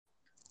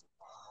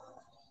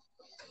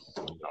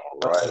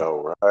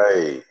All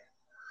right.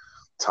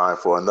 Time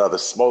for another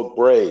smoke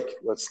break.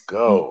 Let's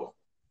go.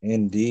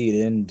 Indeed,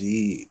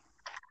 indeed.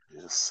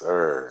 Yes,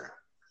 sir.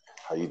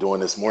 How you doing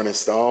this morning,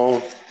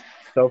 Stone?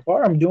 So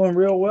far, I'm doing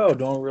real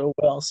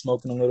well.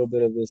 Smoking a little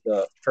bit of this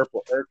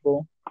purple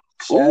Urkel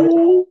shatter.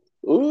 Ooh,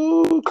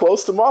 ooh,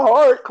 close to my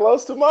heart.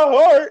 Close to my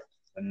heart.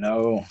 I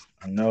know,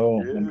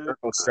 them Yeah.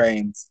 Urkel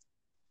strains.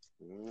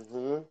 Mm-hmm.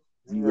 You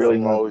Yeah, really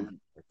I'm want always them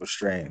Urkel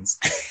strains.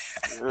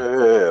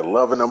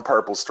 loving them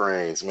purple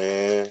strains,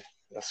 man.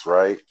 That's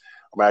right.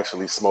 I'm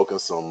actually smoking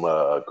some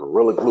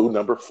Gorilla Glue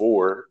number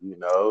 4.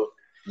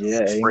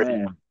 Yeah, Spray.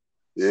 amen.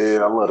 Yeah,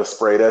 I love to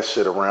spray that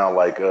shit around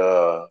like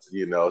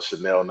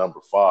Chanel number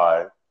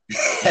 5.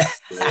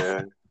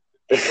 Yeah.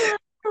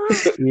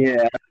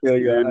 Yeah, I feel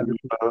you Yeah,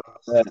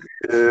 100%.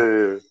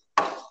 yeah,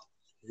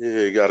 yeah.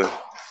 You gotta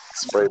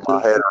spray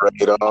my head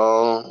right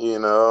on.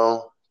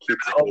 Keep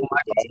the Oh, mood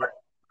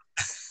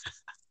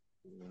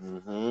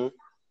going.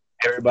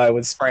 everybody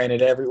was spraying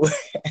it everywhere.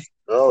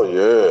 Oh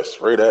yeah,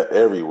 spray that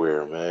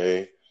everywhere,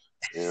 man.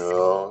 You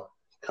know,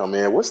 come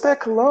in. What's that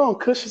cologne?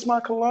 Kush is my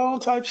cologne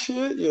type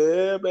shit.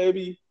 Yeah,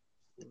 baby.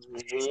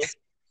 hmm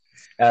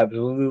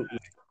Absolutely.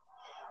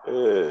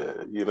 Yeah,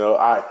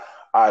 I,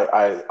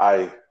 I,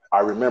 I, I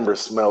remember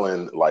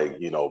smelling like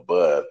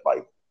bud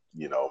like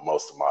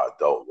most of my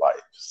adult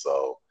life.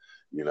 So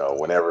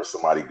whenever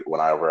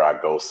I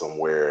go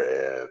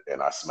somewhere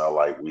and I smell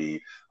like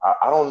weed,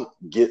 I don't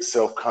get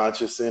self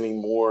conscious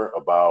anymore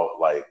about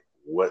like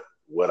what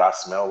I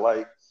smell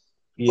like,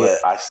 Yeah.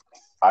 but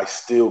I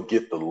still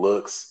get the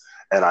looks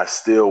and I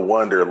still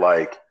wonder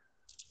like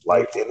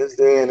in this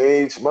day and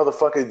age,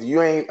 motherfucker,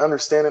 you ain't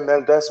understanding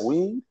that that's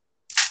weed.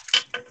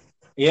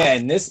 Yeah,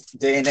 in this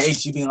day and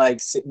age, you be like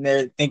sitting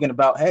there thinking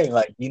about, hey,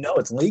 like,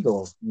 it's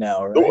legal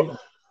now, right?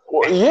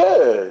 Well,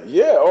 yeah,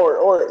 yeah,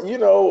 or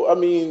I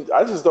mean,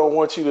 I just don't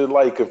want you to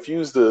like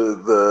confuse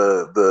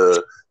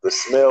the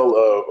smell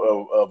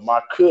of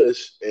my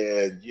Kush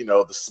and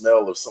the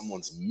smell of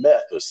someone's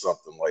meth or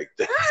something like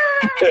that.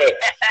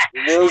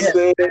 You know what I'm Yeah,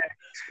 saying?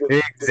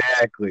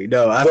 exactly.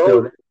 No, I feel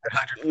Don't that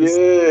 100%.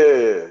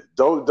 yeah,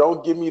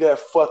 don't give me that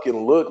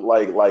fucking look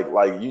like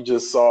you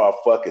just saw a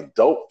fucking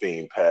dope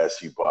fiend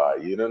pass you by.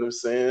 You know what I'm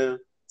saying?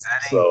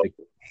 That ain't So the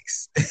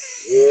case.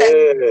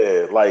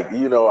 yeah, like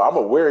I'm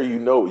aware.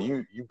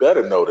 You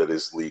better know that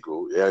it's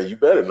legal. Yeah, you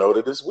better know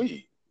that it's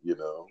weed. You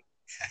know.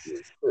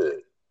 Yeah.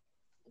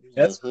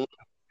 That's hmm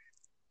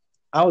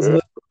I was yeah.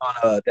 looking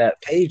on that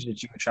page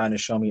that you were trying to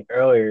show me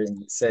earlier,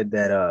 and it said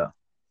that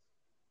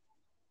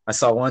I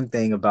saw one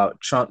thing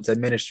about Trump's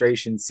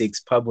administration seeks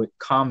public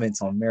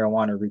comments on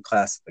marijuana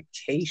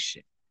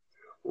reclassification.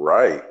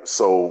 Right.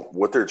 So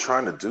what they're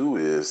trying to do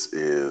is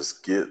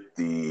get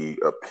the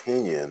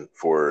opinion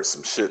for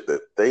some shit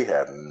that they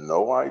have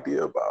no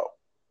idea about,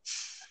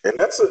 and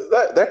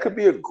that could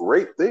be a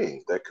great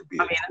thing. That could be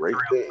I a mean, that's great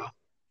real. thing.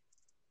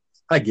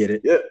 I get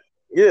it. Yeah.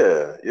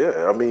 Yeah.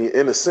 Yeah. I mean,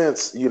 in a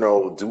sense,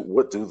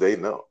 what do they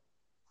know?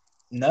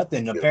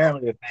 Nothing. You know.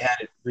 Apparently, if they had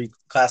it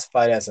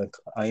reclassified as a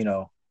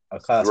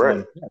class Right.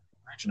 one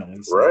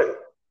originally, so Right.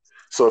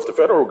 So if the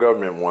federal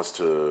government wants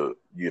to,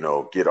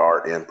 get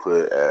our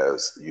input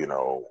as,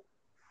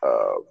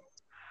 uh,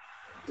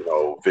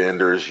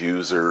 vendors,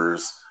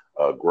 users,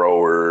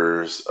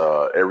 growers,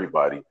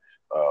 everybody,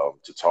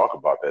 to talk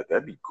about that,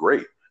 that'd be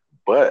great.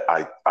 But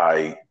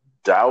I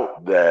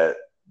doubt that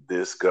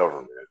this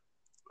government,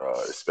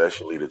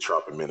 especially the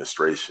Trump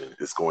administration,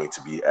 is going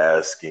to be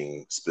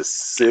asking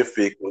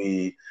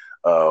specifically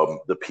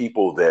the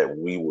people that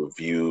we would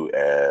view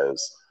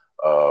as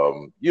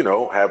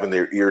having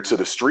their ear to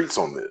the streets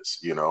on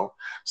this,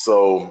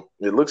 So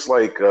it looks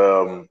like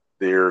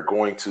they're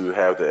going to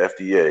have the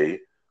FDA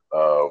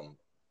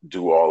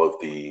do all of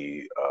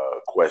the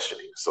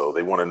questioning. So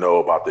they want to know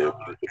about the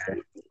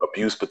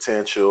abuse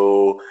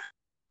potential,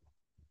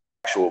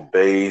 actual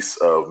base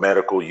of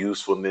medical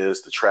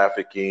usefulness, the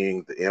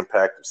trafficking, the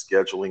impact of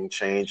scheduling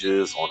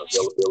changes on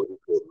availability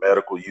for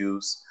medical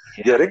use.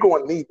 yeah, Yeah, they're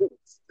going deep.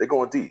 They're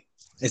going deep,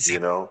 it's you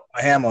know.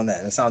 a ham on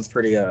that. It sounds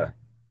pretty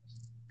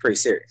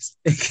serious.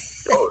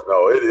 Oh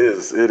no, it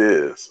is. It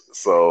is.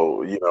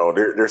 So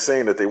they're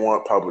saying that they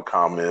want public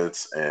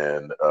comments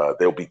and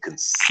they'll be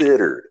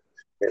considered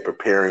in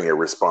preparing a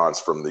response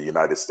from the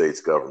United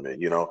States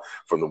government.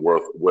 From the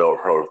World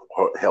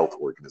Health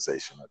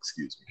Organization.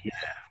 Excuse me.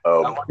 I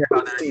wonder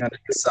how they're going to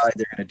decide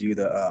they're going to do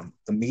the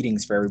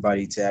meetings for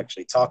everybody to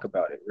actually talk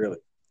about it. Really,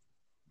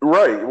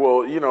 Right.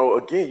 Well,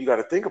 again, you got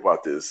to think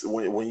about this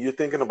when you're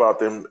thinking about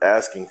them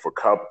asking for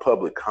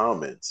public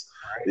comments.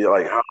 right? You're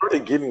like, how are they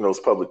getting those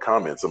public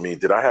comments? I mean,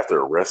 did I have to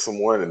arrest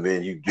someone and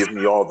then you give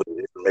me all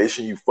the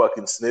information, you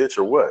fucking snitch,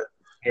 or what?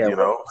 Yeah, You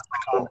know? what's the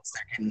So, comments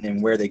they're getting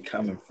and where they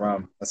coming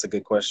from? That's a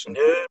good question.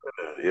 yeah,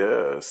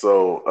 yeah.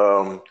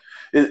 So,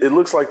 it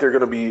looks like they're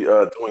going to be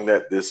doing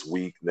that this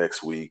week,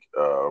 next week.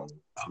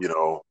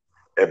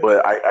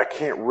 But I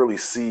can't really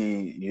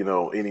see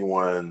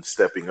anyone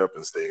stepping up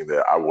and saying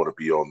that I want to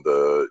be on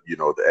the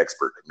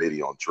expert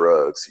committee on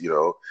drugs,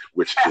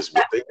 which is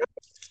what they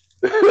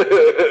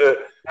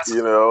That's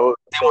you know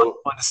they want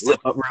so to step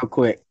up real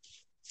quick.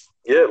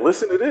 Yeah,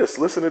 listen to this.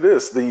 Listen to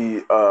this.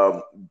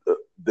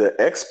 The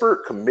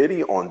expert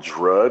committee on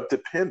drug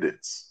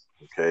dependence,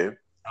 okay,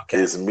 Okay.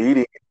 is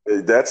meeting.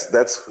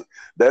 That's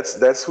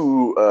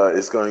who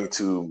is going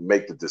to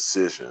make the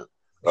decision.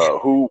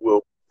 Who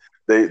will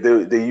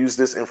they use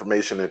this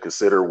information to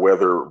consider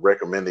whether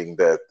recommending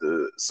that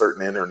the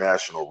certain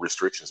international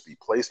restrictions be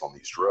placed on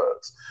these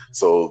drugs.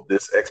 So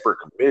this expert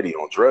committee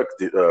on drug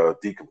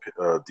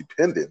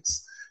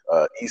dependence,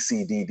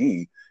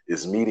 ECDD,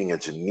 is meeting in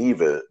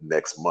Geneva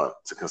next month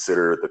to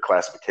consider the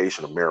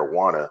classification of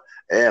marijuana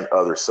and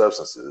other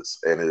substances,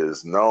 and it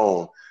is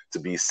known to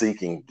be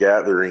seeking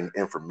gathering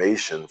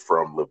information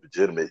from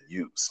legitimate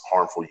use,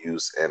 harmful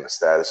use, and the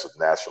status of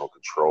national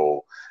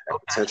control and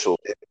potential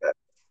impact.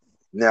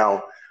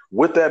 Now,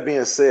 with that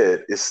being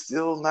said, it's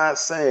still not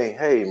saying,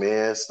 "Hey,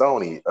 man,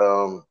 Stony,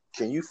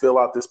 can you fill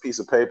out this piece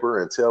of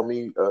paper and tell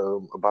me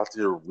about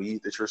your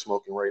weed that you're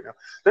smoking right now?"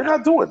 They're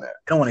not doing that.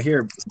 I don't want to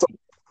hear. So,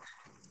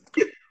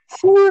 yeah,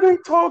 who are they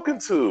talking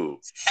to?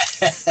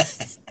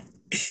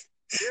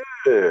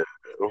 Yeah.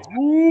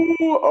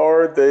 Who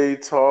are they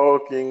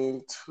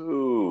talking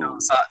to?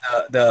 So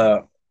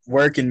the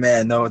working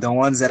man, though, the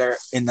ones that are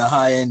in the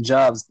high end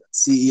jobs,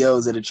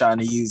 CEOs that are trying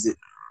to use it.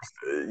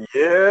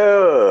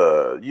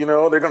 Yeah,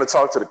 they're gonna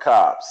talk to the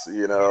cops.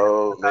 Maybe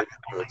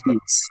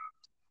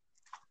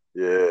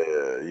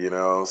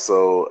yeah,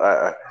 So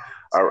I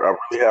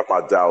really have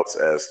my doubts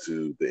as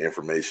to the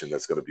information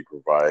that's going to be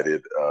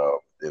provided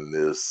in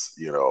this,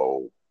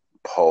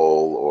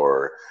 poll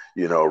or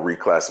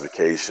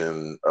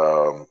reclassification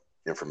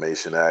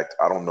information act.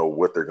 I don't know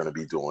what they're going to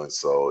be doing,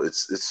 so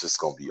it's just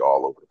going to be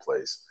all over the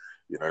place.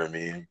 You know what I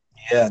mean?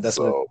 Yeah, that's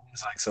what it So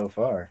seems like so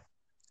far.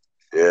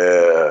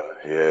 yeah,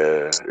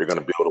 they're going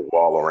to build a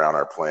wall around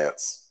our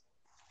plants.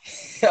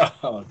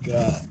 Oh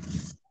God.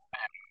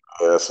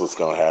 That's what's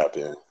going to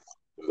happen.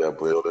 They're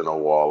building a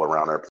wall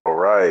around our. All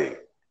right.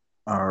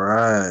 All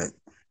right.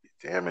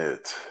 Damn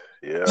it.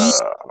 Yeah.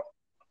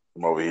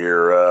 I'm over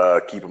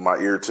here keeping my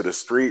ear to the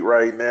street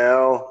right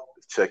now,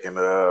 checking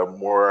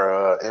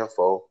more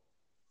info.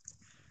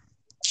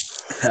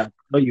 I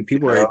know you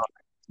people Yeah. are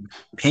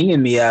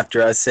pinging me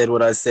after I said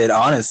what I said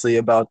honestly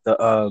about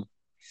the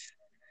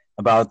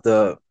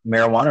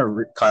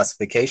marijuana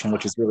classification,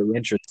 which is really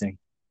interesting.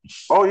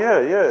 Oh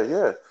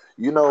yeah.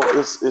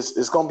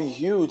 It's gonna be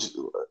huge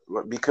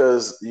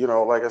because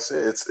like I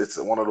said, it's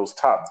one of those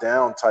top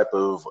down type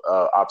of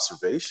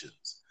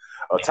observations.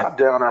 A Yeah. top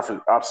down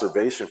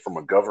observation from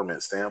a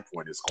government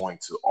standpoint is going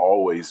to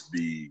always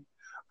be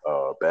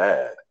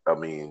bad. I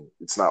mean,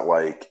 it's not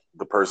like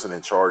the person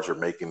in charge of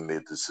making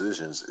the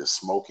decisions is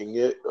smoking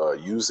it,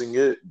 using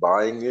it,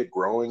 buying it,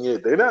 growing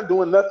it. They're not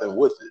doing nothing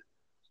with it.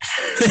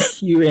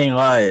 You ain't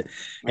lying,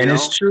 You and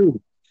it's know.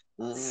 true.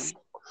 Mm-hmm.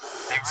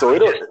 They So really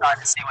it'll. just trying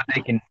to see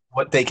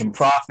what they can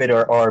profit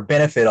or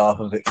benefit off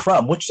of it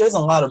from, which there's a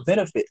lot of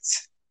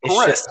benefits.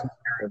 It's just a Correct.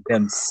 matter of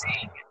them seeing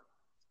it.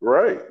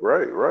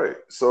 Right.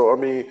 So I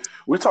mean,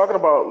 we're talking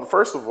about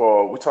first of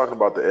all, we're talking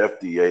about the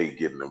FDA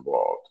getting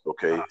involved.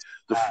 Okay,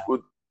 the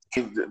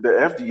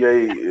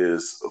FDA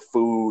is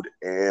food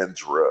and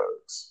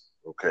drugs.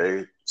 Okay,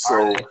 Are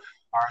so they?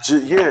 Are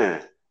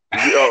yeah,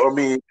 I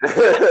mean,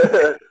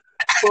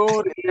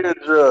 food and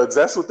drugs.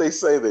 That's what they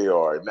say they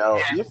are. Now,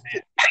 they?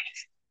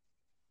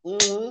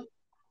 mhm,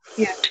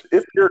 Yeah.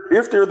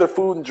 if they're the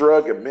Food and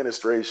Drug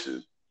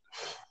Administration,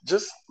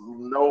 just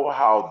know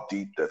how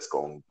deep that's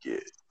gonna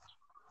get.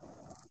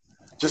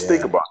 Just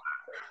think Yeah. about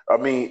it. I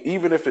mean,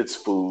 even if it's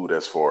food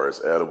as far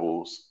as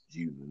edibles,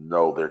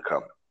 they're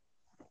coming.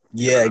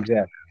 You Yeah. know,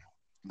 Exactly.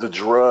 the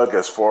drug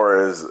as far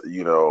as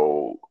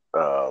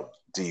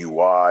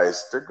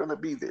DUIs, they're gonna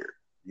be there.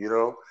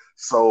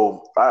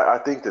 So I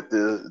think that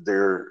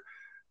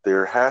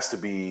there has to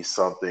be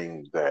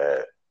something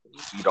that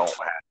we don't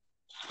have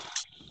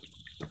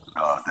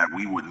that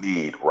we would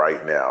need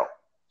right now.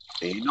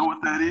 And you know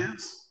what that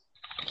is?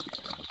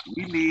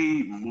 We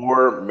need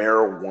more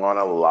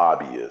marijuana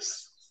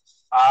lobbyists.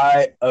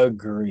 I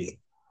agree.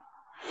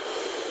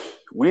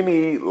 We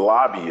need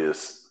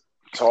lobbyists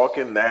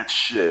talking that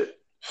shit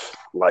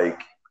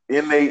like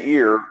in their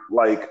ear,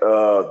 like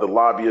the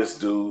lobbyists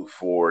do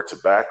for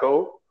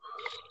tobacco.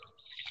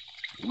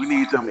 We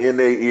need them in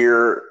their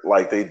ear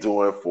like they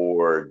doing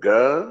for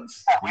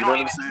guns. We You know don't what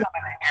I'm even saying? need them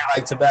in their ear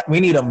like tobacco. We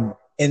need them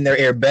in their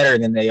ear better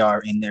than they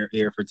are in their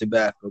ear for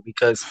tobacco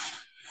because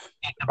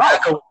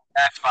tobacco Oh, was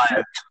backed by a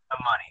ton of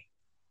money.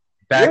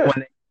 Back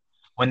yeah,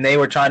 when they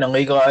were trying to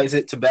legalize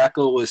it,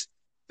 tobacco was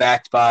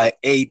backed by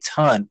a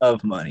ton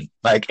of money,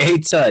 like a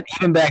ton,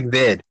 even back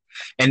then,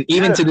 and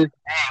even yeah, to this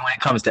day, when it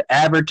comes to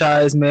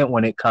advertisement,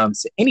 when it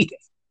comes to anything,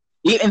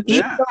 even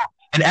yeah, though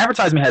an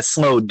advertisement has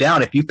slowed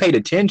down, if you paid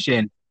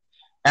attention,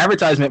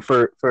 advertisement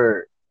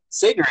for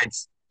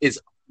cigarettes is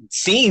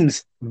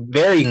seems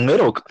very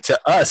little to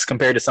us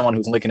compared to someone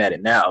who's looking at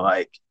it now.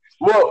 Like,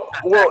 Well,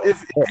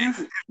 if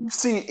you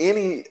see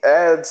any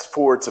ads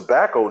for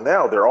tobacco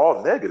now, they're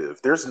all negative.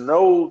 There's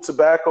no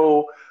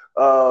tobacco,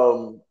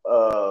 um,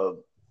 uh,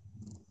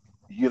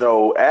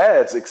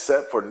 ads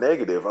except for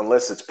negative,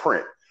 unless it's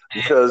print.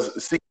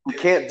 because see, we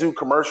can't do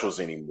commercials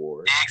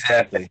anymore,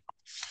 Exactly.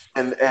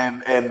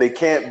 and they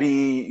can't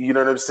be, you know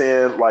what I'm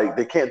saying? Like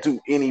they can't do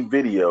any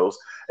videos,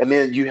 and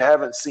then you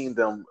haven't seen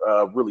them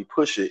really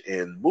push it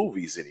in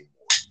movies anymore.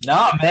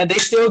 Nah, man, they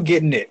still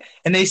getting it,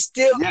 and they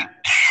still Yeah.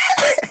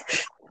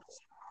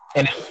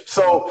 and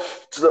So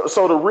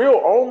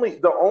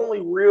the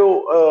only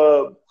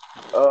real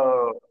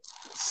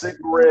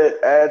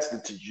cigarette ads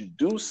that you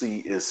do see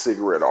is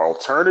cigarette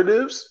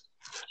alternatives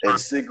and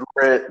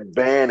cigarette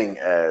banning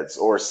ads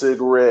or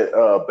cigarette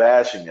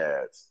bashing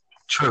ads,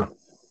 true.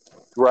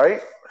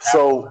 right?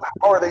 So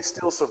how are they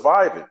still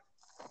surviving?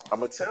 I'm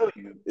gonna tell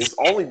you, it's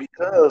only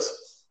because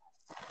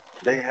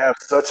they have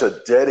such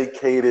a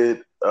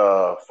dedicated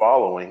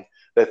following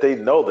that they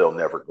know they'll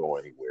never go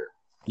anywhere.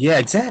 Yeah,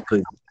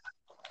 exactly.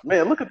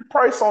 Man, look at the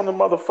price on the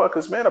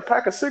motherfuckers, man. A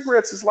pack of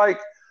cigarettes is like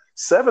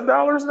 $7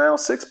 now,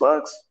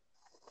 $6.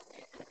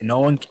 No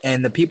one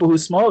and the people who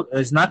smoke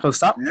is not gonna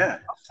stop. Yeah,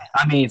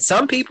 I mean,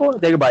 some people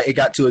they about it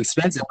got too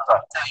expensive. But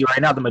I'll tell you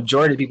right now, the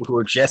majority of people who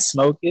are just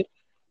smoking,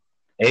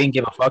 they didn't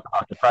give a fuck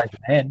about the price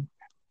then.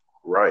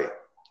 right.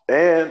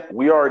 And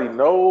we already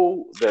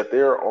know that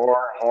there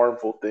are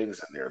harmful things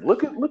in there.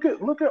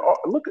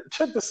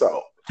 Check this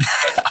out.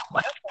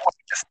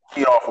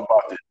 Me off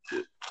about this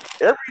shit.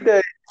 Every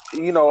day,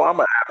 you know, I'm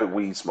an avid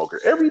weed smoker.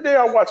 Every day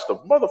I watch the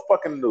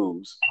motherfucking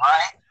news.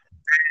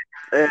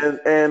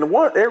 And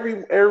one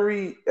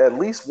every at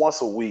least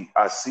once a week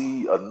I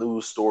see a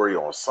news story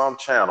on some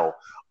channel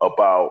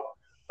about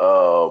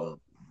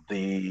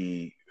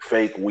the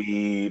fake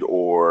weed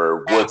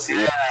or what's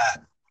in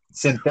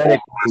Synthetic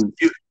weed.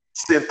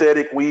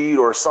 synthetic weed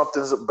or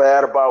something's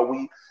bad about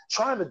weed,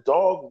 trying to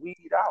dog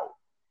weed out,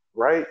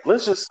 right?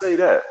 Let's just say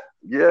that.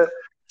 Yeah.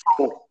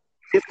 So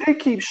if they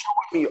keep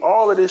showing me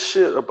all of this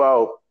shit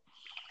about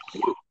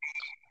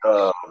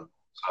um,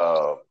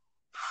 uh,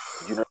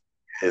 you know,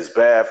 is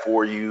bad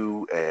for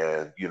you,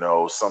 and you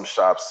know, some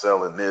shops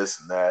selling this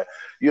and that,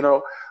 you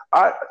know,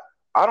 I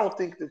I don't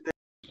think that they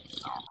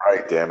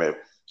right, damn it.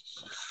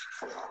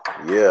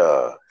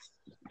 Yeah,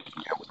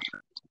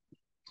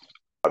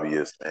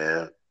 obvious,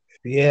 man.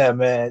 Yeah,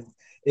 man,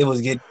 it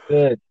was getting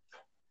good.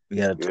 We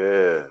got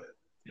Yeah.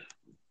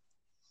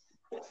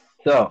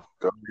 so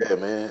Go ahead,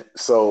 man.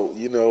 So,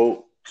 you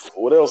know,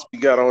 what else we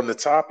got on the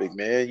topic,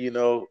 man? You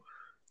know,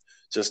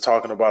 just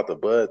talking about the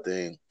bud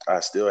thing, I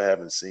still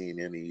haven't seen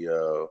any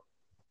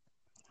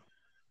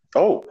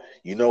oh,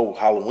 you know,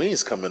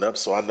 Halloween's coming up,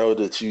 so I know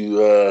that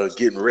you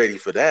getting ready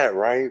for that,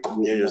 right?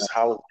 There's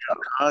Halloween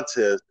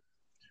contest.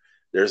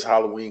 There's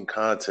Halloween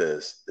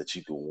contests that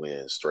you can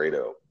win straight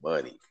up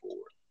money for.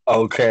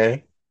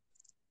 okay.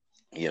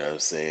 You know what I'm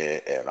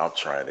saying? And I'm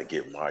trying to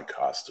get my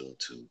costume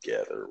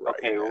together right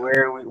Okay, now.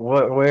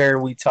 where are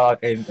we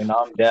talking? And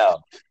I'm down.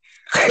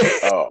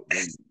 Oh,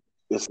 man,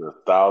 it's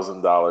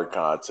 $1,000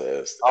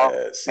 contest Oh, at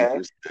okay.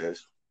 Secret Stash.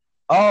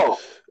 Oh,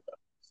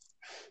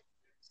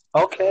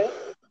 okay.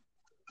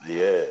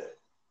 Yeah,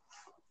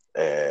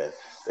 and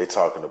they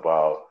talking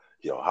about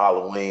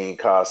Halloween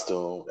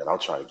costume, and I'm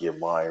trying to get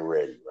mine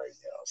ready right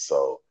now.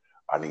 So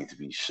I need to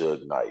be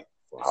Suge Knight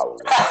for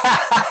Halloween.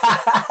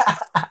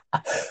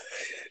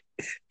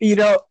 you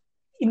know,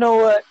 you know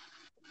what?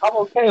 I'm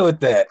okay with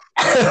that.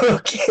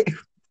 Okay,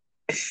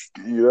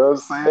 You know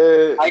what I'm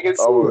saying? I can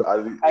see it.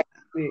 I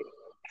can see it.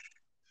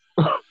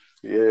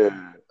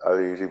 Yeah,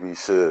 I need to be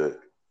Suge.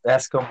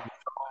 That's gonna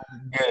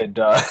be good,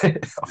 dog.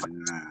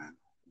 Yeah.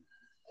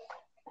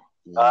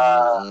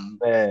 Mhm.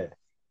 Man,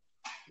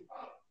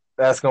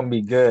 that's gonna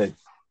be good.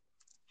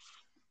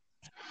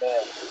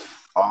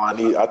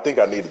 Man, I think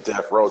I need a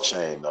Death Row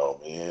chain though,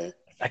 man.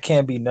 I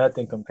can't be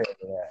nothing compared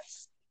to that.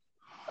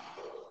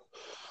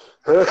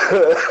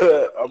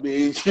 I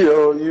mean,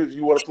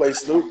 you want to play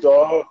Snoop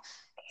Dogg?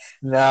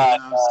 You know Nah,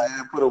 what I'm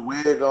saying? Put a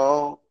wig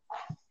on.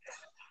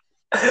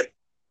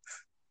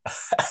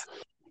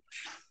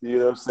 You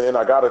know what I'm saying?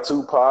 I got a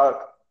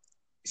Tupac.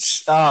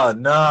 oh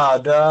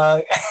no,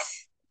 dog.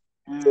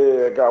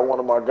 Yeah, I got one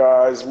of my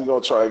guys. We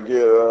gonna try to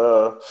get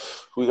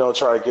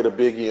a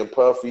Biggie and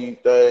Puffy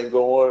thing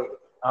going.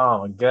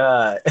 Oh my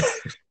god,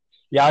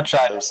 y'all You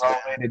trying know to what I'm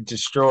roll in and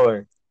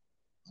destroy.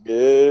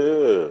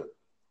 saying?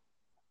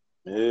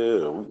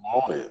 Yeah, we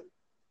want it.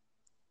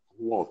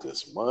 We want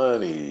this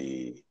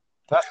money.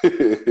 That's,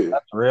 Yeah.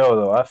 that's real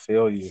though. I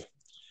feel you.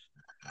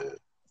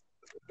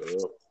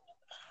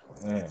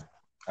 Man,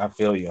 I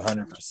feel you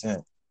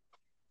 100%.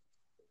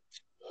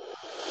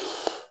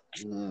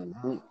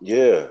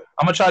 Yeah.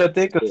 I'm gonna try to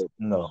think of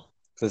no,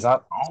 because I'm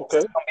Okay.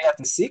 gonna be at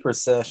the secret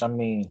sesh. I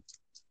mean,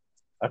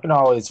 I can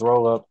always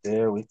roll up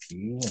there with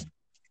you and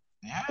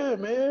Yeah,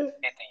 man. hit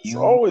the It's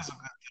union, always a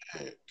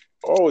good thing.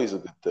 Always a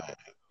good thing.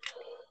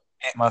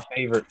 hit my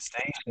favorite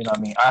station. I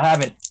mean, I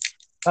haven't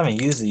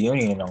used the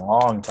union in a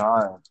long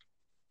time.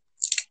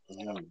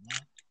 Mhm.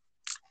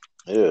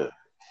 Yeah.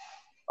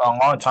 A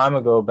long time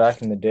ago,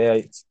 back in the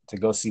day, to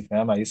go see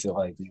fam, I used to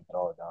like use it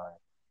all the time.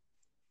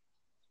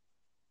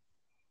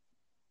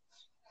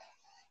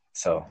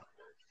 So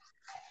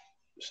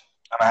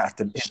I'm gonna have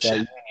to hit that Shit.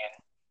 union.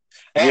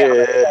 Hey, I'm gonna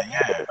hit Yeah, that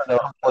yeah. union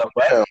for the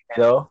Yeah. birthday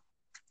though.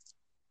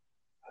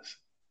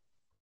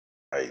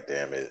 Hey,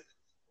 damn it.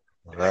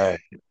 Right.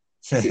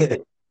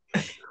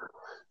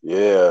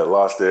 Yeah,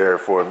 lost there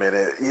for a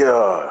minute.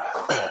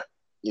 Yeah.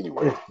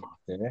 Anyway,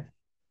 Yeah.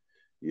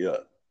 yeah.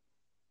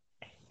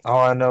 All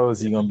I know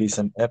is you're gonna be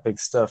some epic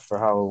stuff for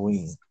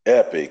Halloween.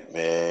 Epic,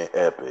 man.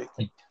 Epic.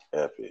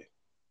 Epic.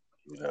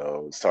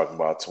 It's talking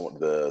about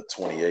the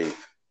 28th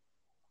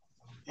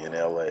in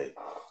LA.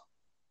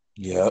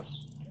 Yep.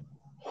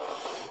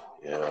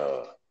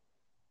 Yeah.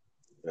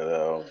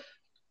 Um,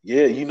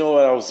 yeah, you know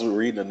what? I was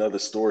reading another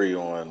story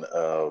on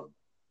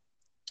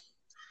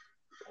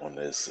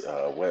this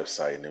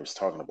website, and it was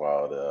talking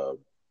about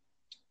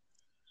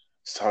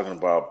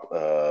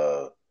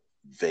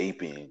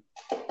vaping.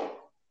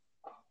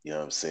 You know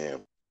what I'm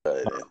saying?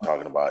 And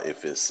talking about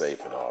if it's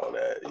safe and all of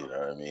that. You know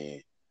what I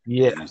mean?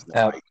 Yeah. Using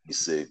like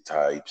e-cig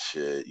type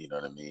shit. You know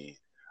what I mean?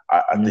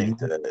 I think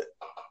Mhm. that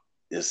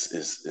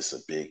it's a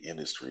big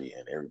industry,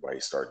 and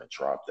everybody's starting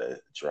to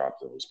drop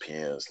those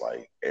pins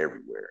like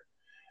everywhere.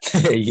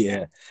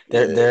 Yeah.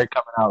 Yeah, They're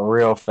coming out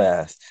real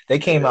fast. They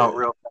came out yeah,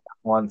 real fast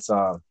once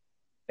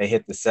they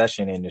hit the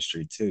session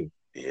industry too.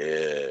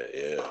 yeah,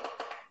 yeah.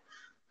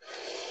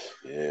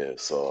 Yeah,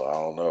 so I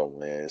don't know,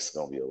 man. It's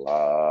gonna be a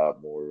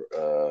lot more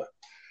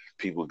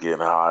people getting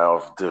high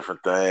off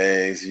different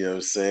things, you know what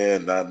I'm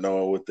saying? Not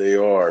knowing what they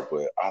are,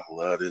 but I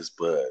love this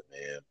bud,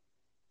 man.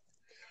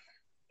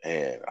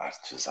 And I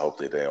just hope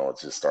that they don't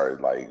just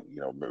start like,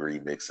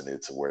 remixing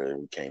it to where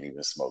we can't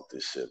even smoke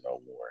this shit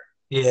no more.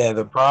 Yeah,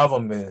 the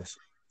problem is,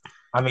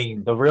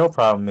 the real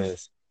problem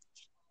is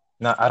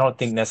not, I don't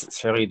think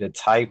necessarily the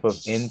type of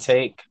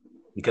intake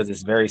because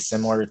it's very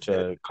similar Yeah,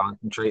 to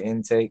concentrate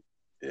intake.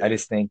 I yeah,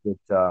 just think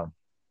it's a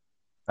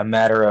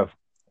matter of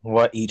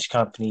what each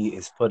company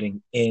is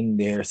putting in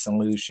their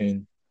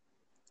solution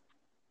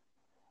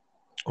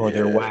or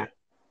their yeah, wax,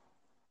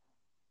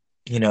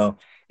 in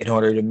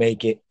order to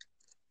make it,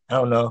 I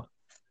don't know,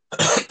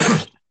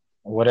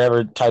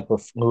 whatever type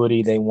of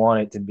fluidity they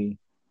want it to be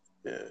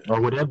yeah,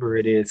 or whatever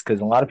it is.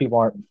 Because a lot of people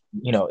aren't,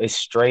 it's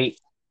straight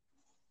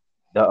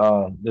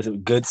there's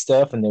good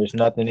stuff and there's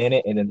nothing in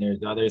it, and then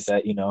there's others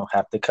that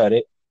have to cut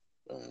it.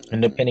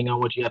 And mhm, depending on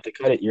what you have to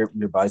cut it, your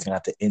body's gonna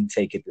have to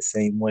intake it the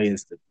same way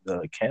as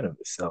the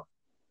cannabis. So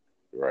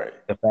right,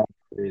 the fact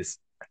is,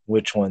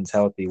 which one's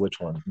healthy, which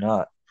one's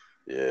not.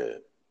 yeah.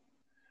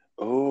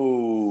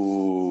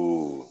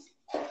 Oh,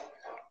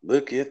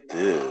 look at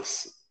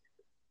this.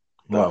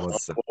 The What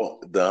was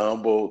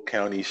Humboldt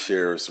County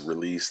Sheriffs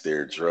released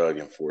their drug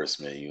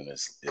enforcement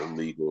unit's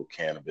illegal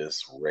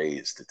cannabis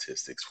raid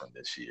statistics from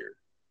this year.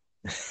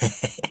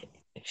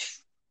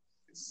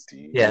 Do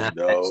you yeah, that's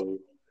know?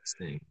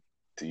 interesting.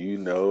 Do you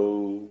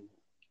know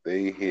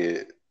they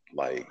hit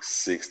like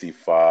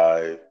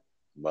 65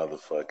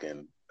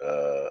 motherfucking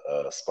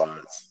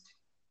spots?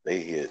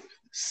 They hit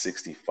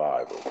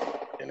 65 of them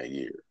in a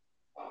year.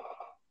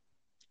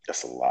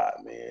 That's a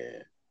lot,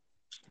 man.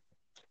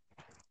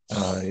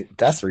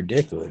 That's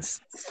ridiculous.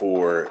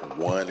 For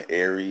one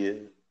area,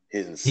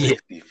 hitting Yeah,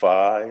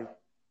 65.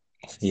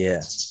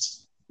 yeah.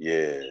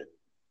 Yeah.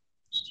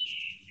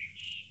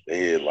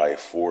 They had like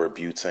 4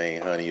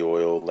 butane honey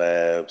oil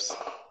labs.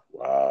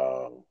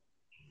 Wow.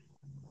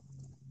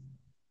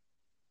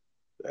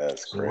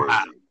 That's Wow.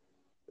 crazy.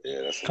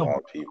 Yeah, that's a Come lot on,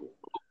 of people.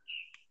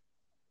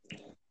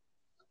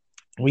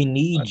 we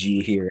need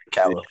you here in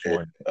Yeah,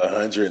 California.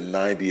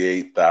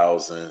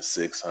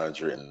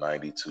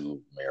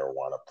 198,692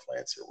 marijuana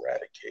plants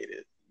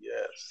eradicated.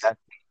 Yes. That's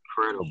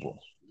incredible.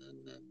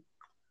 Mhm.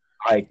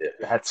 Like Yeah.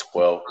 that's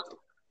 12,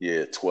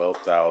 yeah,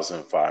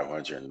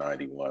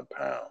 12,591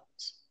 pounds.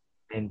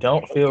 and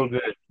don't feel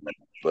good. I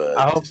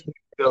But hope you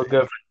feel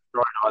good for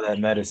destroying all that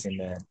medicine,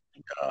 man.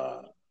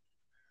 uh,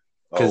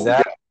 Because oh, we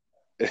that got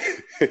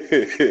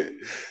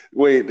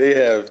wait, they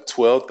have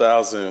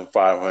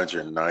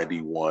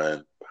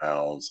 12,591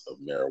 pounds of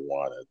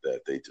marijuana that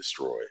they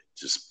destroyed.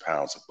 Just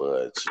pounds of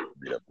bud,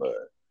 straight up bud.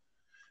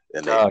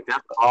 And they dog,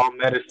 that's all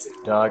medicine,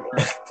 dog.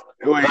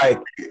 wait, Like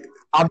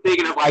I'm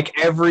thinking of like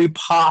every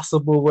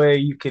possible way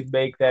you could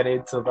make that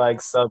into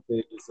like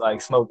something. Just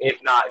like smoke.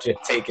 If not,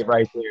 just take it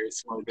right there and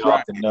smoke it right.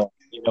 off the nut.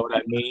 You know what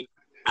I mean?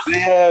 They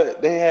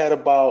had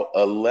about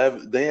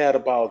 11. They had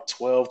about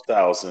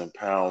 12,000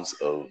 pounds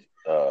of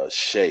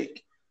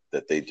shake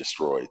that they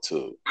destroyed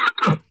too.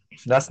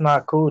 That's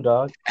not cool,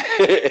 dog.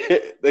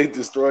 They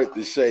destroyed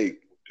the shake.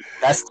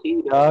 That's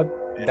tea, dog.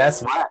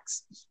 That's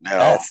wax. Now,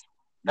 That's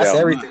now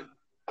everything. look.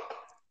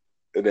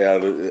 Now,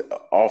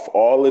 off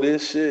all of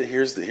this shit,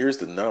 here's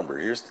the number.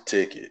 Here's the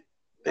ticket.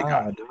 They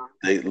got Nah, dog.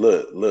 they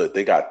look.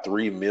 They got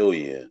 3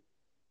 million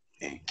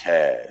in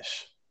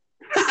cash.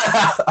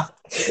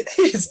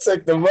 He just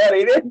took the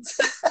money.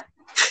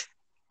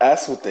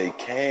 That's what they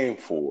came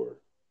for.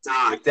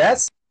 Dog,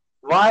 that's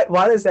why.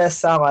 Why does that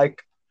sound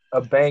like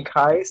a bank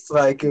heist?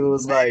 Like it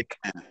was like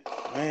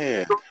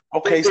Man,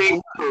 okay.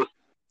 So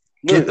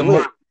get look, the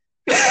look.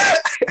 money.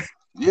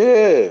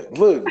 Yeah,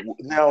 look.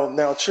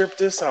 Now, trip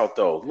this out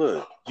though.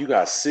 Look, you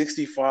got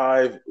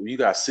 65. You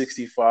got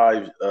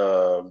 65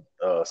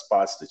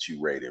 spots that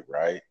you rated,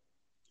 right?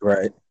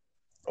 Right.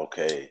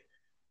 Okay.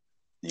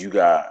 You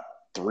got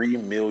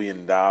 $3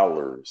 million,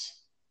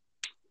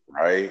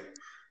 right?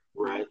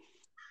 Right.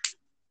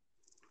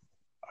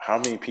 How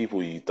many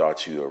people you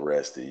thought you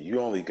arrested? You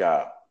only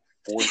got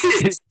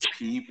 14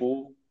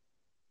 people.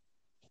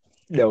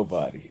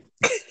 Nobody.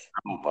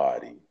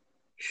 Nobody.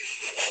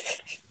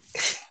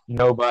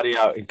 Nobody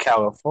out in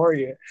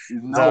California.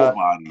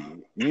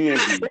 Nobody. You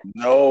ain't get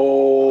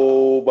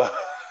nobody.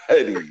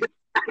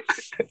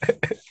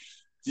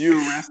 You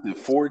arrested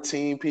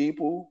 14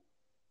 people?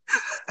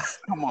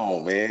 Come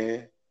on,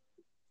 man.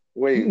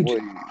 Wait.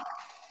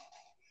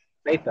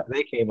 They thought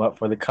they came up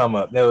for the come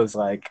up. They was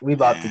like, we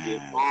about to get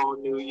all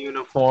new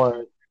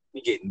uniforms.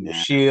 We get new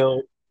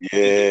shield.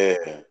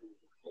 Yeah.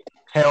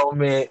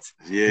 Helmets.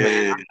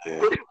 Yeah.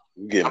 I'm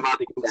about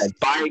to get that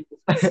bike.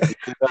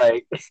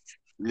 Like,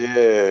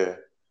 yeah.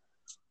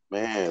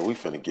 Man, we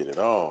finna get it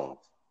on.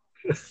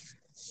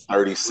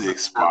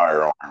 36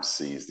 firearms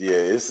seized. Yeah,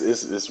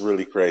 it's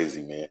really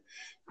crazy, man.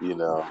 You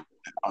know,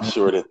 I'm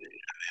sure that they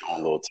have their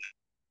own little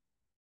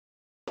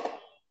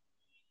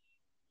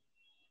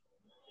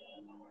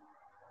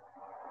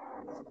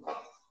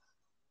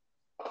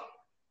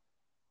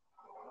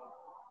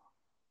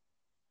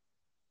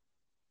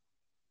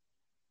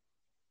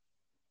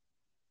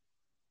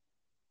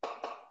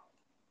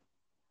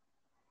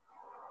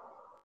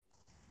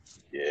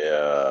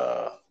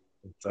Yeah.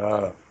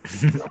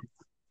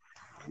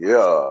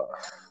 Yeah.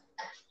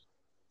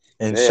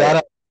 And shout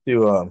out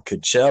to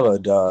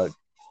Coachella, dog.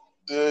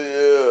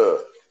 Yeah.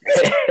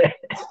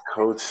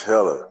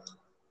 Coachella.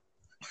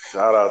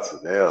 Shout out to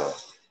them.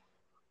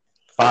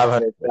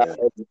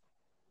 500,000.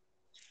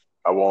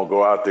 I won't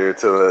go out there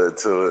till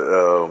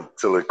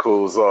it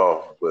cools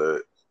off,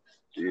 but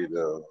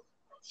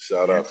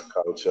shout out to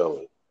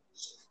Coachella.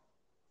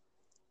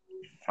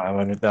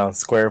 500,000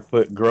 square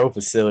foot grow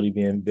facility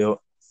being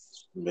built.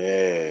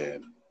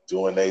 Man,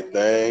 doing their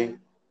thing.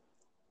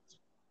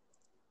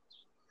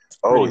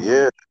 Oh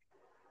yeah.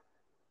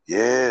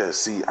 Yeah,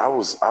 see, I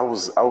was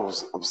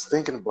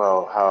thinking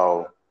about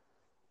how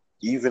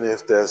even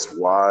if that's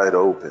wide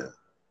open,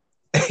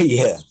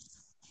 Yeah,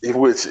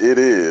 which it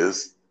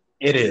is,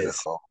 it is.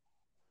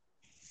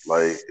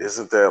 Like,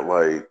 isn't that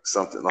like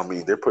something? I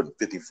mean, they're putting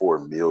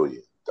 $54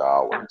 million.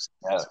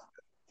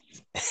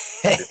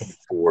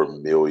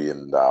 $54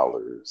 million.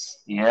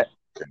 Yeah.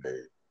 Okay.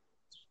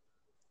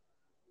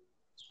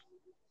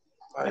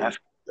 Like, I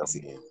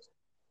mean,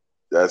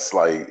 that's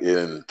like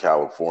in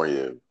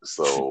California.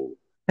 So,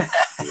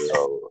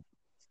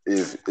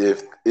 if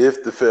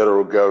the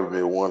federal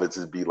government wanted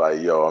to be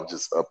like, yo, I'm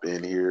just up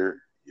in here,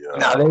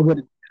 no, they would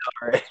have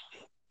already.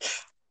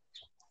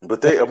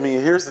 But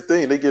here's the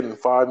thing: they're getting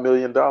 $5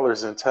 million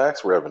in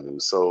tax revenue.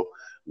 So,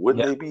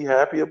 wouldn't they be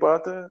happy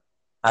about that?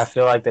 I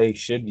feel like they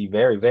should be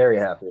very, very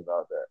happy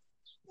about that.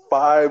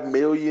 $5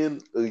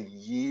 million a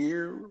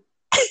year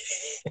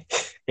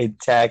in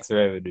tax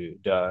revenue,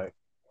 dog.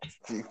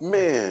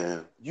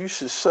 Man, you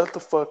should shut the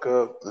fuck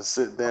up and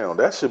sit down.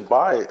 That should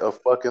buy a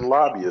fucking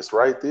lobbyist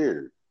right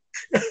there.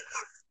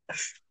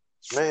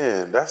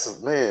 That's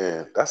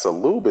a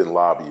Lubin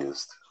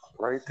lobbyist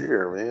right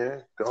there,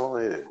 man. Go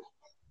ahead.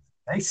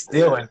 They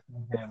still him,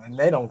 and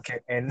they don't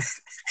care, and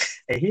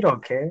he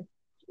don't care.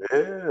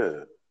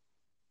 Yeah.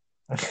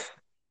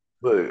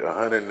 Look,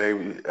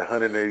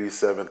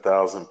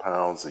 187,000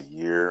 pounds a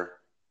year.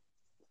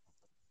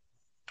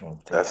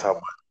 That's how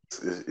much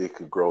it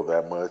could grow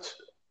that much.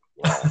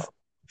 Wow.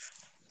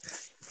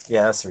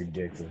 Yeah, that's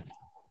ridiculous.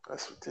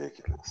 That's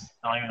ridiculous.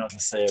 I don't even know what to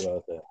say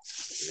about that.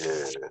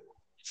 Yeah.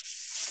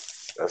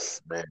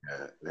 That's man.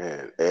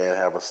 And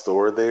have a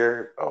store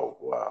there? Oh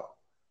wow.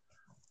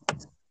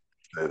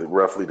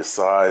 Roughly the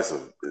size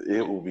of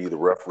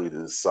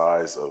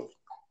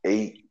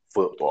 8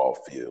 football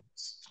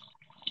fields.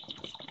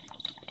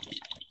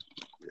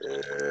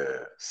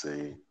 Yeah,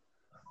 see.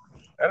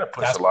 That'll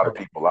push a lot of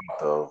people out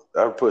though.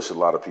 That'll push a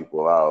lot of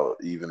people out,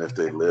 even if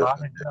they live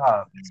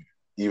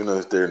even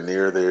if they're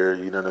near there,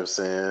 you know what I'm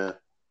saying?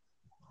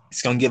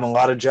 It's gonna give them a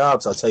lot of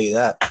jobs, I'll tell you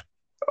that.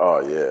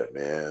 Oh yeah,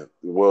 man.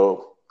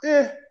 Well,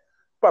 about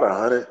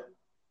 100.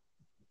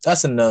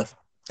 That's enough.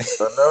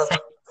 Enough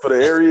for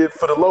the area,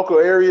 for the local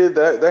area.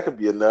 That could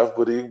be enough,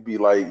 but it'd be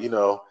like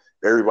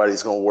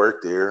everybody's gonna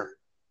work there.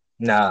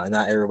 Nah,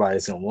 not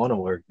everybody's gonna want to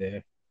work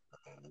there.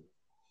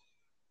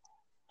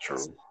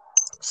 True.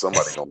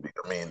 Somebody's gonna be.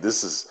 I mean,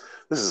 this is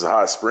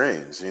Hot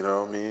Springs. You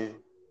know what I mean?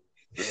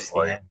 This is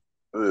like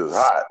this is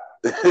hot.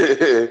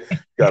 You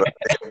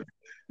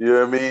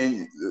know what I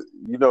mean?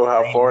 You know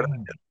how far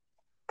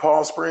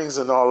Palm Springs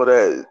and all of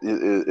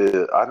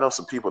that. I know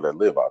some people that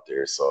live out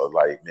there, so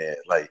like, man,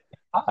 like,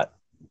 hot.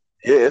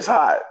 Yeah, it's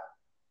hot.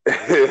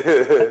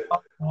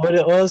 What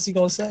else you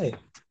gonna say?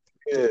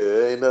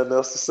 Yeah, ain't nothing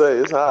else to say.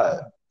 It's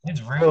hot.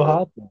 It's real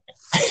hot. You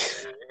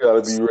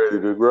gotta be ready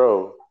to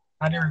grow.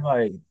 Not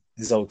everybody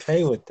is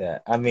okay with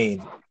that. I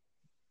mean,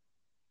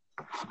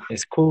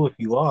 it's cool if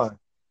you are.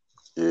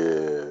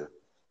 Yeah.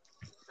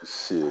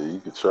 Shit,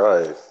 you can try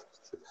it.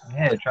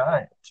 Yeah, try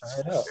it. Try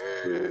it out.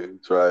 Yeah,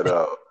 try it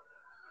out.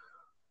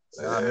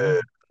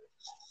 Yeah.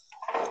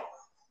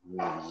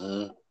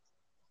 Mm-hmm.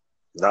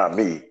 Not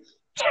me.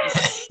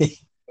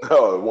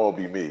 No, it won't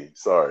be me.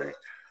 Sorry.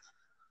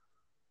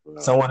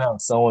 Someone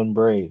else, someone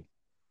brave.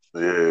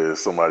 Yeah,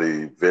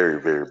 somebody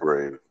very, very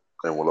brave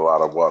and with a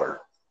lot of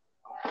water.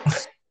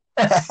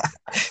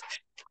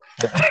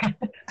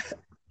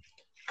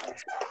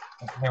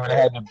 They would have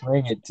had to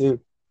bring it too.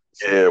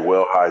 Yeah,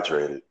 well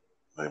hydrated.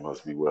 They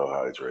must be well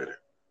hydrated.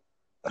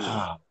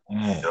 Oh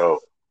man. Yo,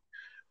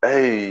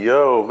 hey,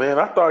 yo, man,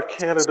 I thought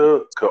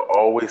Canada could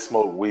always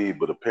smoke weed,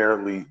 but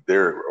apparently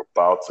they're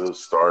about to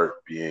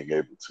start being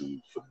able to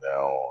from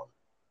now on.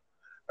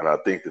 And I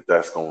think that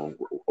that's going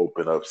to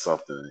open up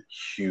something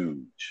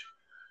huge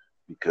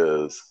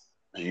because,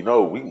 we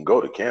can go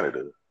to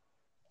Canada.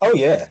 Oh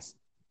yeah.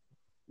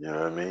 You know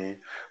what I mean?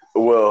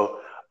 Well,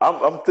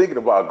 I'm thinking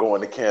about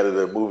going to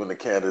Canada, moving to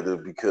Canada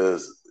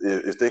because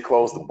if they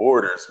close the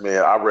borders,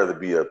 man, I'd rather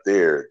be up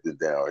there than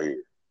down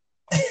here.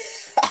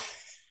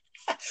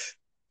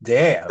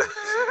 Damn.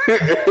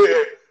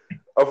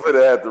 I'm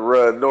gonna have to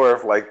run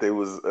north like they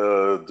was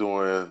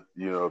doing,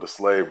 the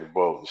slave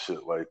revolt and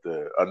shit like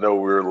that. I know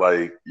we're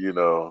like,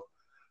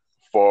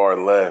 far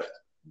left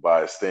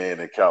by staying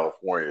in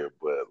California,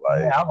 but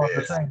like, Yeah, I'm about to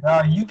man, say,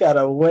 no, you got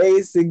a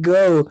ways to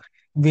go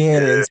being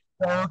in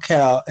yeah,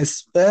 SoCal,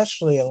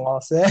 especially in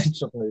Los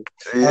Angeles. I was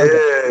like, yeah.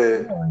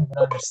 I don't even And,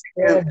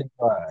 understand the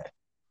drive.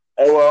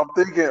 well,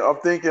 I'm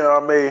thinking I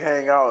may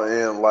hang out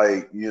in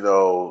like,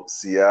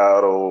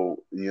 Seattle,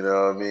 you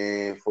know what I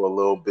mean, for a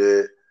little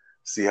bit,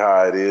 see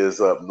how it is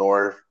up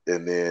north,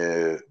 and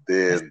then It's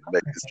then nice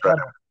make in this drive.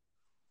 Seattle.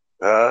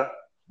 Huh?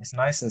 It's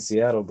nice in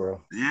Seattle,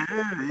 bro. Yeah,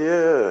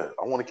 yeah.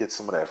 I want to get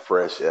some of that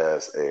fresh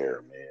ass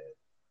air, man.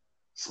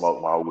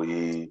 Smoke my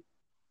weed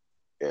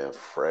and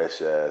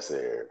fresh ass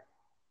air.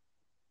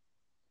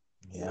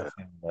 Yeah, I Yeah,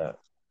 feel that.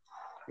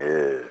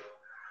 yeah.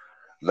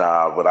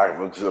 Nah, but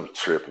I'm just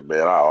tripping,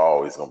 man. I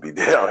always gonna be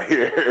down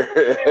here.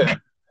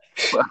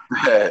 Fuck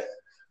that.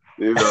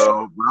 But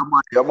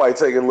I might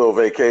take a little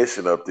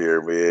vacation up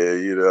there, man.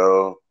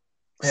 Smoke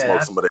Yeah,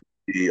 some of that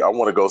weed. I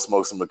want to go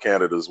smoke some of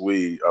Canada's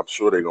weed. I'm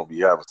sure they're gonna be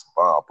having some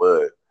bomb,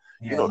 but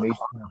yeah, the me climate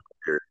too. up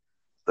there,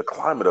 the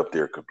climate up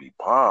there could be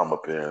bomb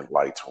up in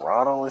like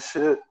Toronto and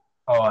shit.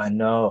 Oh, I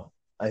know.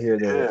 I hear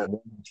the Yeah,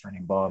 women's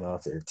training bomb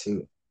out there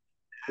too.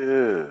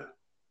 yeah,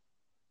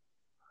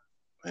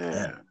 Yeah,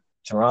 man.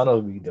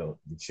 Toronto be dope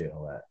to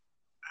chill at.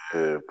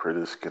 Yeah,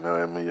 British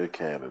Columbia,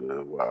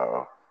 Canada.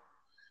 Wow,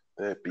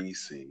 that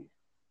BC.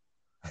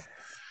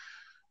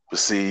 But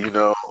see,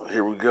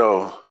 here we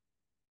go.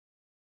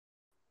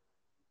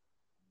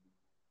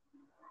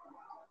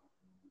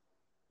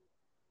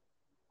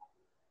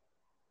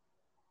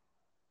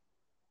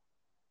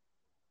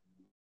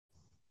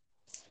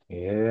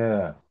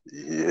 Yeah.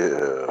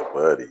 Yeah,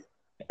 buddy.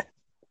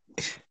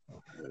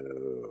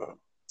 Yeah.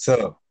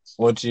 So,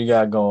 what you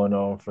got going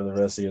on for the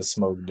rest of your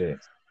smoke day?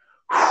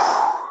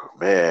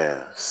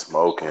 Man,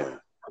 smoking.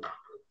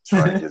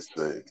 Trying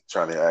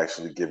to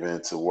actually get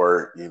into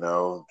work,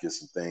 get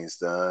some things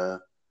done.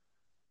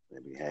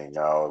 Maybe hang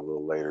out a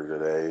little later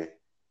today.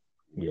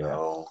 You Yeah.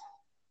 know,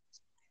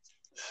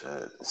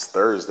 Shit, it's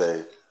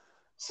Thursday,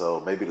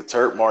 so maybe the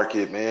Turk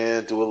Market,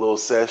 man. Do a little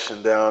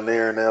session down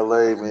there in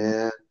LA,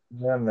 man.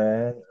 Yeah,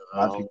 man. A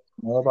lot of Um, people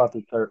know about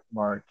the Turk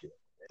market.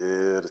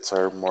 yeah, the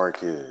Turk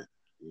Market.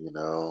 You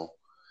know,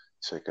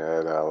 check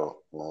that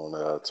out on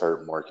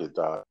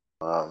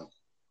turkmarket.com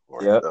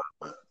or Yep.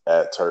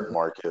 at Turk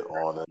Market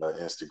on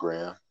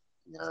Instagram.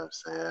 You know what I'm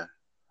saying?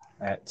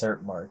 At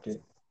Turk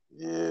Market.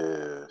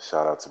 Yeah.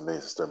 Shout out to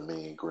Mr.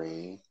 Mean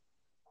Green.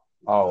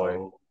 You Always.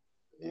 know,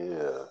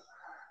 yeah.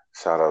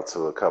 Shout out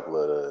to a couple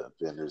of the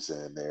vendors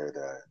in there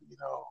that,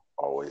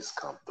 always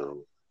come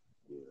through.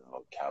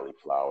 Cali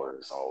Flower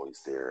is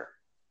always there.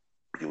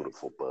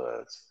 Beautiful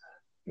buds,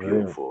 Yeah.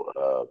 beautiful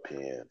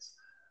pens.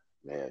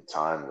 Man,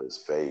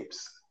 Timeless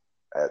Vapes.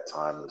 At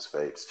Timeless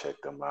Vapes,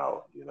 check them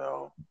out.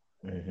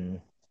 Mm-hmm.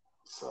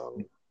 So,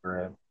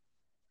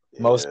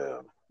 Most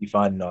yeah. you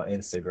find it on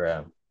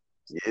Instagram.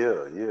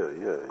 Yeah, yeah,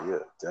 yeah, yeah.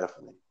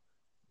 Definitely.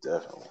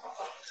 Definitely.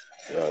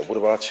 What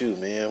about you,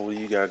 man? What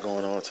do you got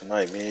going on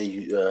tonight, man?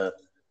 You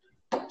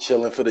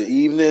chilling for the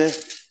evening?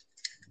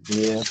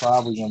 Yeah,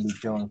 probably gonna be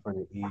chilling for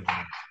the evening.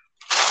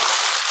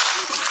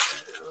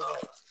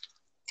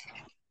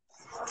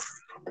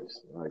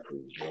 Likely,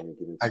 let me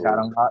get I got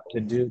into a lot to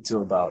do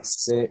till about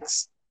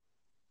 6,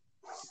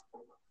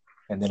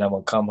 and then I'm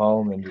gonna come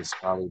home and just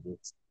probably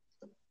just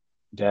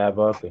dab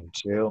up and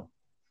chill.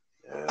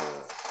 Yeah,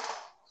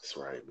 that's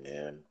right,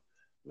 man.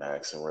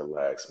 Max and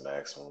relax,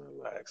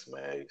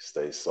 man.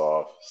 Stay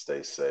soft,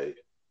 stay safe,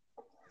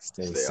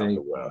 Stay stay out the safe.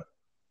 way.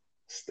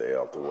 Stay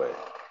out the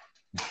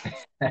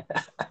way.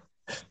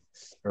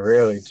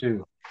 Really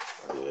too.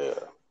 Yeah,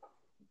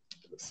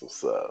 that's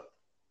what's up.